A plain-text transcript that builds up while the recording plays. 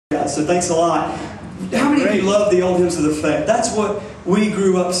so thanks a lot. How many of you love the old hymns of the faith? That's what we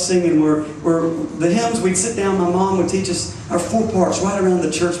grew up singing. Were the hymns, we'd sit down, my mom would teach us our 4 parts right around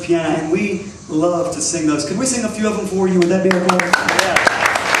the church piano, and we love to sing those. Could we sing a few of them for you? Would that be okay? Yeah.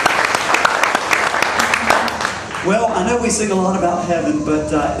 Well, I know we sing a lot about heaven,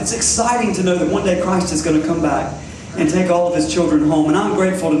 but it's exciting to know that one day Christ is going to come back and take all of His children home. And I'm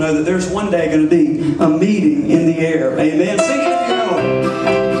grateful to know that there's one day going to be a meeting in the air. Amen. Sing it.